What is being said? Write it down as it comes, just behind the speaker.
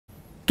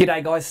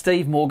G'day guys,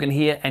 Steve Morgan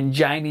here and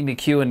Jamie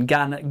McKeown,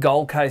 gun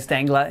Gold Coast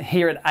angler,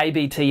 here at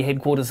ABT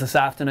headquarters this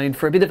afternoon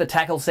for a bit of a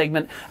tackle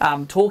segment,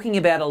 talking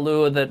about a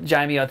lure that,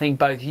 Jamie, I think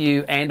both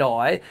you and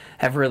I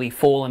have really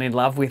fallen in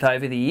love with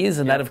over the years,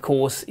 and that of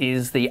course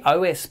is the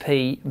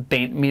OSP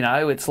Bent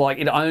Minnow. It's like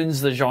it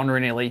owns the genre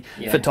nearly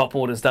for top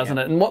waters, doesn't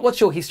it? And what's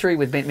your history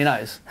with Bent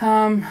Minnows?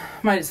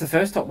 Mate, it's the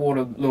first top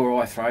water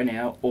lure I throw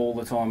now all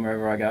the time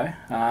wherever I go.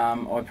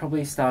 I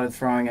probably started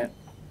throwing it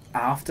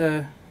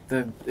after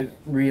it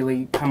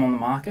really come on the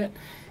market,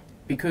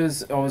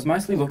 because I was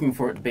mostly looking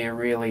for it to be a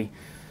really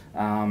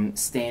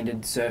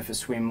standard surface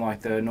swim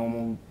like the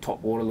normal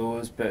top water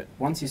lures, but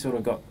once you sort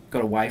of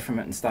got away from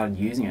it and started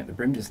using it, the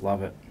bream just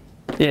love it.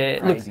 Yeah,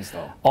 crazy look,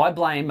 style. I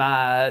blame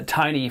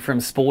Tony from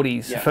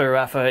Sporties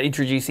for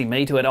introducing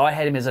me to it. I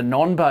had him as a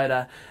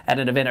non-boater at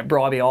an event at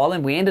Bribie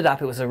Island. We ended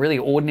up, it was a really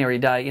ordinary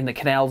day in the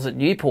canals at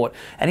Newport,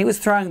 and he was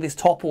throwing this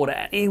top water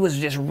and he was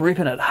just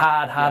ripping it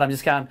hard. I'm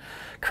just going,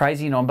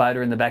 crazy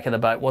non-boater in the back of the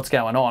boat, what's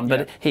going on?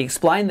 But he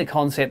explained the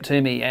concept to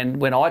me, and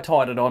when I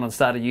tied it on and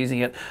started using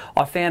it,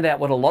 I found out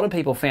what a lot of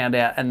people found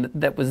out, and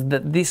that was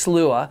that this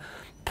lure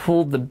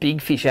pulled the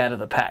big fish out of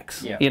the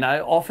packs. You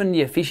know, often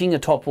you're fishing a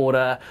top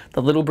water,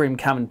 the little bream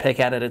come and peck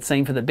at it. It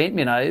seemed for the bent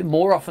minnow,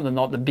 more often than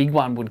not, the big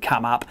one would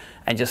come up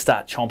and just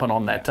start chomping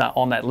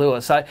on that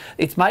lure. So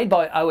it's made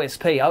by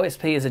OSP.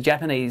 OSP is a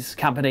Japanese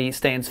company,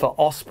 stands for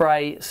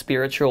Osprey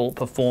Spiritual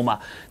Performer.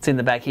 It's in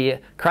the back here.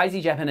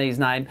 Crazy Japanese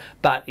name,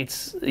 but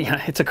it's, you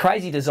know, it's a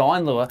crazy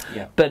design lure.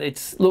 But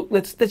it's, look,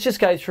 let's just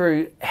go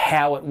through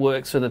how it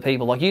works for the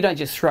people. Like, you don't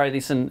just throw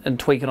this and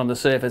tweak it on the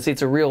surface.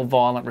 It's a real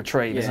violent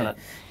retrieve, isn't it?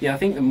 Yeah, I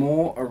think the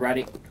more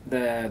erratic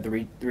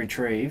the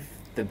retrieve,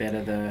 the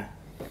better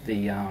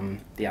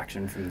the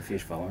action from the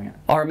fish following it.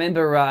 I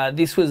remember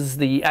this was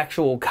the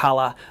actual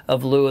colour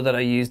of lure that I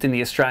used in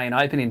the Australian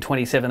Open in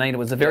 2017. It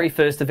was the very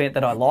first event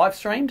that I live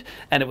streamed,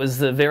 and it was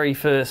the very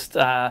first,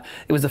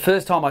 it was the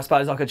first time, I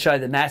suppose, I could show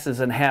the masses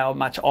and how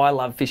much I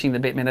love fishing the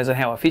bent minnows and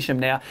how I fish them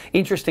now.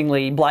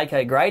 Interestingly, Blake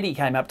O'Grady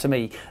came up to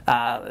me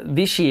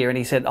this year and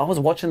he said, I was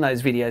watching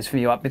those videos from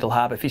you up Middle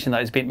Harbour fishing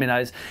those bent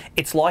minnows.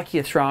 It's like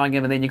you're throwing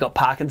them and then you've got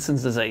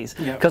Parkinson's disease,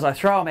 because I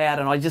throw them out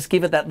and I just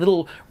give it that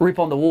little rip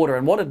on the water,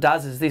 and what it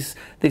does is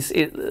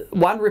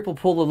one rip will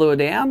pull the lure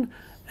down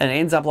and it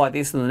ends up like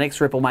this, and the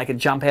next rip will make it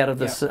jump out of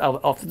the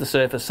off the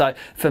surface. So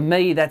for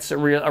me, that's a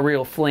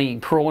real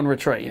fleeing prawn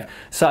retrieve.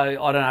 So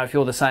I don't know if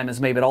you're the same as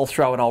me, but I'll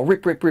throw it, I'll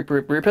rip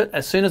it.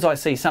 As soon as I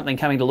see something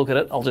coming to look at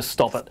it, I'll just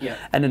stop it,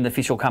 and then the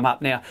fish will come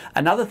up. Now,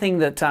 another thing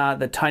that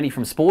that Tony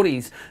from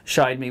Sporties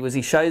showed me was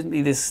he showed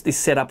me this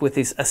setup with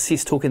this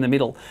assist hook in the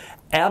middle.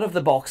 Out of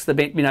the box, the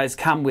bent minnows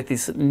come with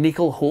this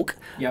nickel hook,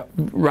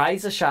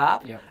 razor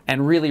sharp,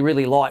 and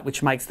really light,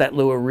 which makes that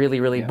lure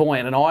really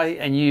buoyant. And I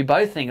and you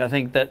both think, I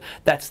think that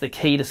that's the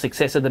key to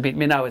success of the bent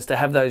minnow, is to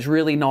have those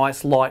really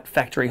nice light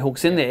factory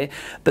hooks in there.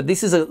 But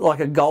this is like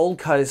a Gold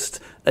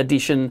Coast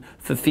edition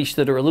for fish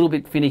that are a little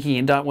bit finicky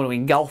and don't want to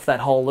engulf that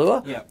whole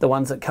lure. The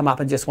ones that come up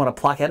and just want to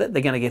pluck at it,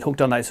 they're going to get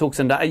hooked on those hooks.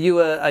 And are you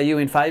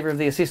in favour of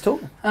the assist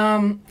hook?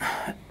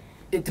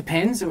 It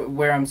depends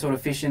where I'm sort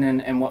of fishing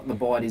and what the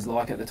bite is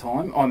like at the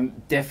time. I'm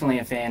definitely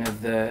a fan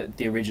of the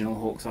original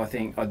hooks. I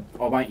think I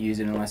won't use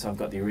it unless I've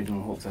got the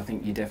original hooks. I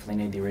think you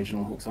definitely need the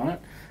original hooks on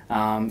it.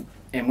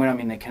 And when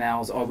I'm in the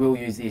canals, I will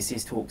use the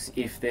assist hooks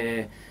if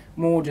they're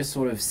more just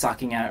sort of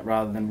sucking at it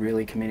rather than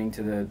really committing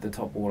to the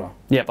top water.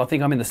 Yep, I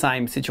think I'm in the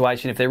same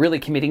situation. If they're really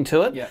committing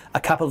to it, a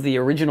couple of the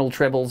original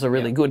trebles are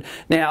really good.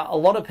 Now, a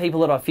lot of people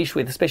that I fish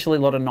with, especially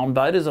a lot of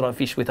non-boaters that I've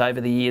fished with over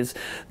the years,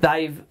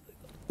 they've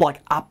like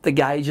up the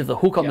gauge of the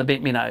hook on the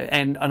bent minnow,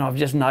 and I've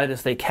just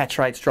noticed their catch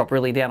rates drop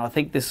really down. I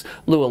think this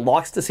lure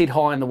likes to sit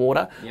high in the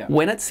water.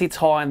 When it sits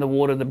high in the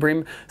water, the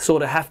bream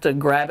sort of have to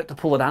grab it to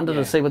pull it under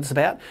to see what it's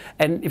about.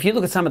 And if you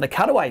look at some of the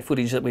cutaway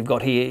footage that we've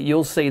got here,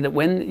 you'll see that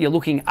when you're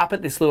looking up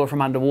at this lure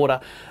from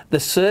underwater, the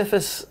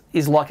surface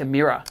is like a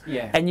mirror,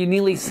 and you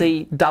nearly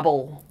see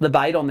double the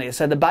bait on there.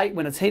 So the bait,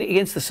 when it's hitting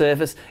against the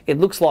surface, it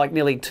looks like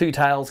nearly two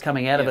tails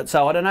coming out of it.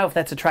 So I don't know if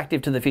that's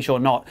attractive to the fish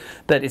or not,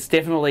 but it's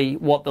definitely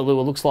what the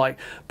lure looks like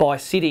by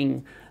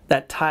sitting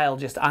that tail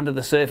just under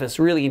the surface.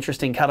 Really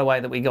interesting cutaway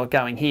that we got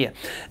going here.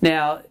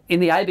 Now, in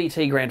the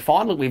ABT Grand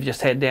Final that we've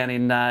just had down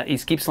in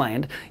East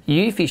Gippsland,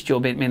 you fished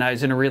your bent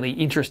minnows in a really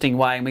interesting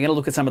way, and we're going to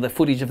look at some of the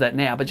footage of that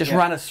now, but just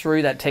run us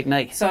through that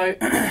technique. So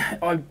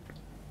I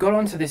got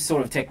onto this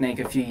sort of technique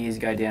a few years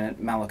ago down at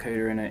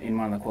Malakuta in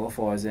one of the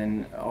qualifiers,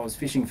 and I was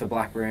fishing for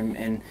black bream,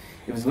 and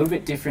it was a little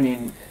bit different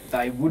in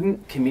they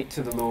wouldn't commit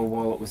to the lure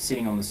while it was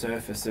sitting on the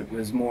surface. It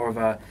was more of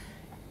a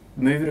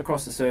move it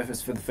across the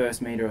surface for the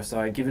first metre or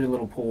so, give it a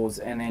little pause,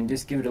 and then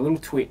just give it a little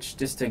twitch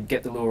just to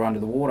get the lure under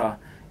the water.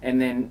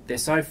 And then they're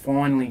so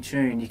finely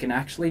tuned, you can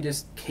actually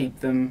just keep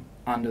them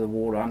under the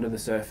water, under the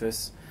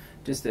surface,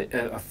 just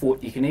a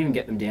foot. You can even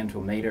get them down to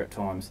a metre at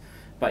times.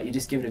 But you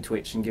just give it a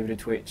twitch and give it a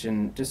twitch,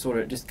 and just sort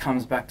of just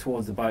comes back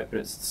towards the boat, but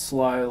it's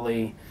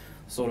slowly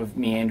sort of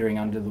meandering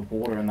under the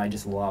water, and they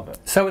just love it.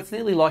 So it's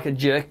nearly like a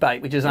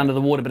jerkbait, which is under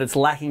the water, but it's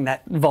lacking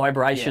that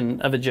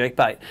vibration of a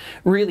jerkbait.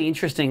 Really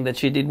interesting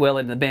that you did well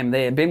in the Bem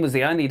there. Bem was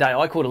the only day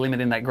I caught a limit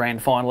in that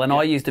grand final, and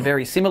I used a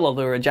very similar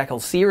lure, a Jackal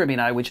Sierra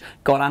minnow, which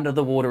got under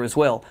the water as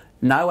well.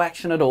 No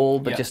action at all,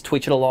 but just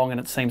twitch it along, and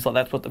it seems like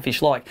that's what the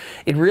fish like.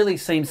 It really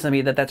seems to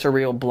me that that's a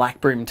real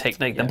black bream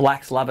technique. The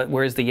blacks love it,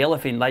 whereas the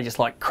yellowfin, they just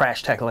like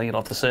crash tackling it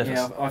off the surface.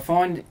 Yeah, I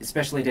find,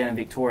 especially down in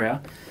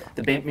Victoria,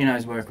 the bent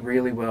minnows work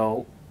really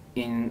well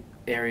in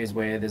areas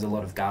where there's a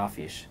lot of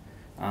garfish.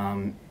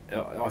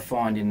 I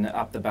find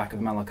up the back of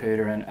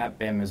Malakuta and at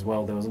Bem as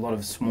well, there was a lot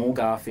of small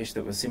garfish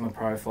that was similar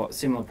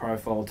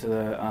profile to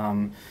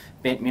the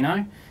bent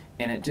minnow.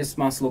 And it just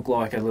must look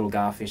like a little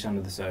garfish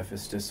under the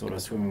surface, just sort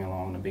of swimming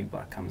along, and a big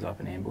black comes up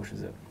and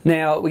ambushes it.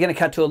 Now, we're going to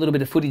cut to a little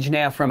bit of footage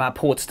now from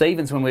Port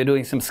Stephens when we're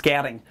doing some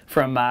scouting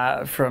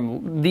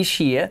from this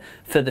year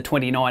for the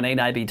 2019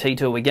 ABT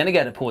Tour. We're going to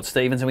go to Port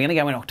Stephens, and we're going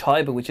to go in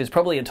October, which is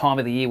probably a time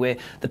of the year where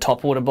the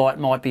topwater bite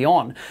might be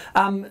on.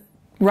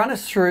 Run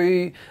us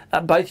through,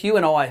 both you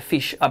and I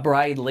fish a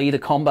braid leader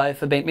combo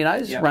for bent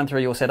minnows. Yep. Run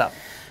through your setup.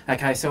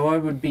 Okay, so I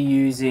would be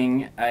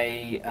using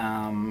a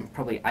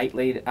probably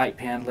 8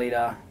 pound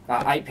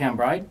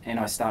braid, and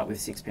I start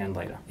with 6 pound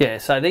leader. Yeah,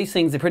 so these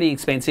things are pretty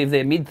expensive.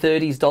 They're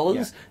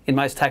mid-$30s in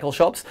most tackle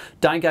shops.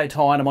 Don't go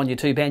tying them on your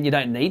 2 pound. You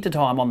don't need to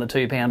tie them on the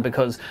 2 pound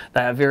because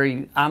they are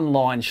very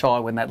unline shy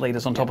when that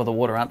leader's on top of the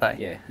water, aren't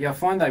they? Yeah, I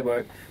find they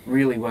work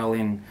really well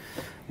in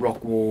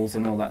rock walls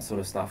and all that sort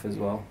of stuff as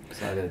well.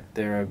 So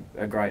they're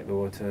a great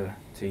lure to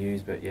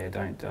use, but yeah,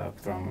 don't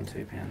throw them on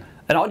 2 pound.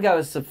 And I'd go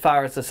as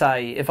far as to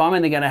say, if I'm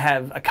only going to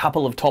have a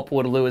couple of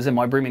topwater lures in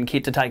my breaming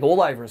kit to take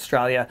all over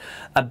Australia,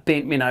 a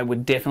bent minnow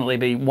would definitely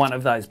be one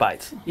of those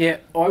baits. Yeah,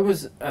 I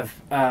was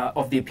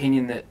of the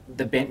opinion that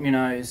the bent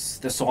minnows,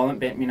 the silent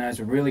bent minnows,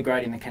 were really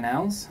great in the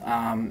canals,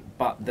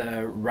 but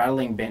the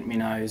rattling bent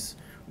minnows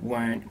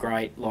weren't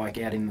great like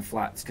out in the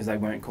flats because they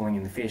weren't calling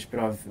in the fish. But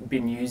I've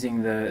been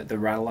using the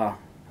rattler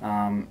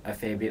a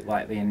fair bit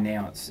lately, and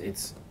now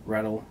it's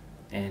rattle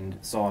and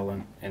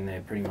silent, and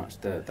they're pretty much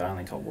the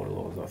only topwater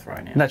lures I throw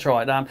now. That's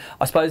right.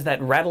 I suppose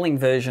that rattling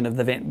version of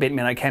the bent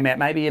minnow came out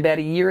maybe about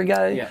a year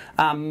ago. Yeah.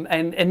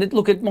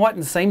 Look, it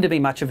mightn't seem to be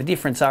much of a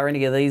difference. Are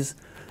any of these?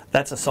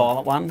 That's a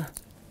silent one.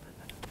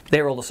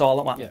 They're all the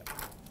silent one. Yeah.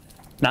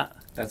 No.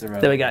 That's a rattler.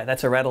 There we go.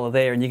 That's a rattler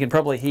there, and you can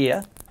probably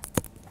hear.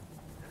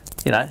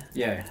 You know.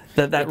 Yeah.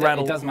 That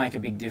rattle. It does make a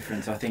big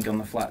difference, I think, on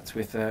the flats.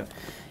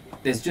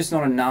 There's just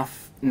not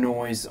enough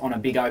noise on a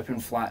big open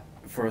flat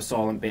for a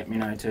silent bent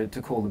minnow to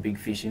call the big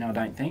fish in, I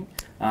don't think.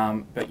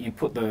 But you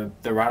put the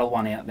rattle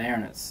one out there,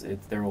 and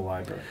they're all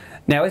over it.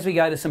 Now, as we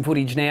go to some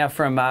footage now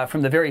from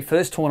the very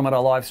first tournament I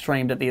live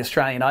streamed at the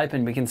Australian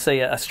Open, we can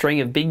see a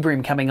string of big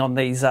bream coming on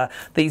these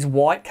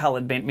white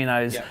coloured bent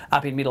minnows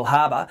up in Middle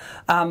Harbour.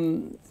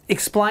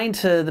 Explain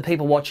to the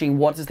people watching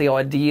what is the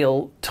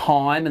ideal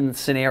time and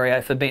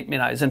scenario for bent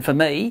minnows. And for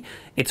me,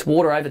 it's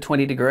water over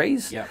 20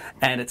 degrees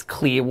and it's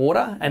clear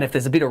water. And if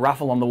there's a bit of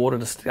ruffle on the water,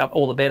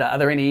 all the better. Are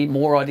there any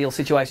more ideal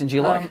situations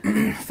you like?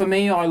 For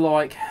me, I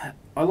like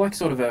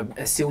sort of a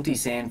silty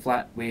sand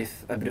flat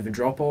with a bit of a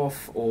drop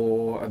off,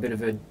 or a bit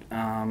of a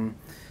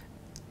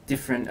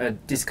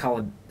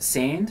discoloured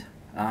sand.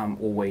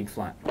 Or weed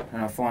flat,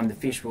 and I find the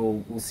fish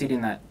will sit in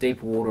that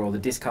deep water or the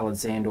discoloured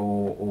sand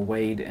or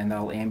weed, and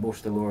they'll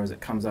ambush the lure as it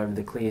comes over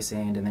the clear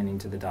sand and then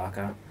into the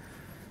darker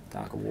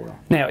water.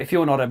 Now, if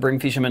you're not a bream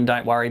fisherman,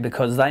 don't worry,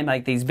 because they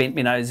make these bent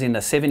minnows in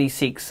a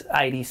 76,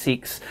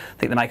 86, I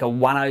think they make a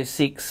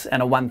 106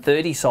 and a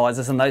 130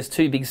 sizes, and those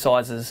two big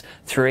sizes,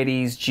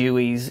 threadies,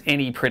 dewies,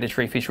 any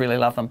predatory fish really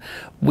love them.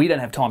 We don't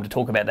have time to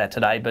talk about that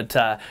today, but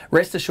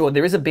rest assured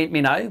there is a bent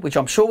minnow, which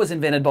I'm sure was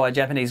invented by a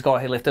Japanese guy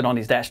who left it on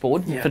his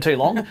dashboard for too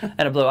long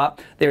and it blew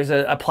up. There is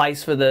a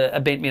place for a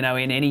bent minnow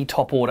in any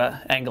topwater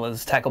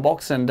angler's tackle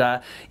box, and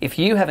if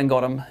you haven't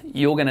got them,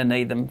 you're going to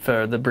need them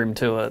for the bream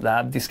tour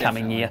this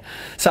coming year.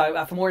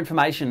 So for more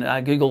information,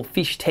 Google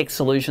Fish-Tec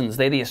Solutions.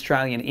 They're the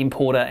Australian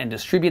importer and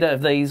distributor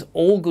of these.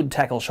 All good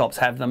tackle shops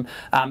have them.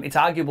 It's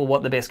arguable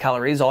what the best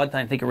colour is. I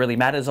don't think it really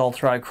matters. I'll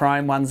throw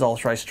chrome ones, I'll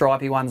throw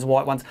stripy ones,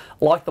 white ones.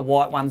 I like the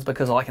white ones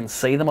because I can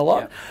see them a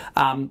lot.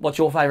 What's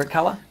your favourite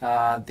colour?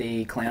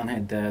 The clown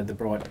head, the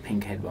bright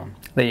pink head one.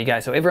 There you go.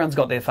 So everyone's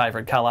got their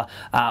favourite colour.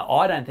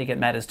 I don't think it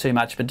matters too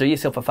much, but do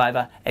yourself a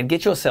favour and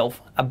get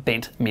yourself a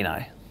bent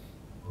minnow.